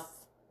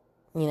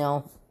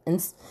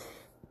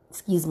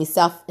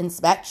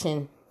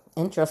self-inspection,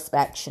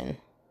 introspection.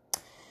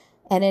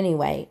 And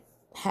anyway,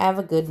 have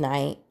a good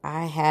night.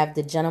 I have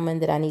the gentleman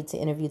that I need to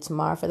interview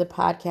tomorrow for the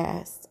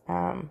podcast.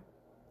 I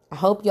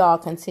hope y'all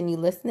continue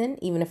listening,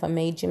 even if I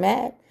made you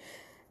mad.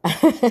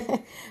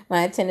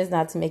 My intent is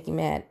not to make you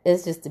mad.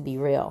 It's just to be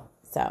real.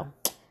 So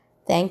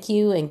thank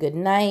you and good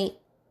night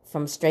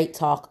from Straight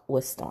Talk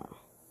with Storm.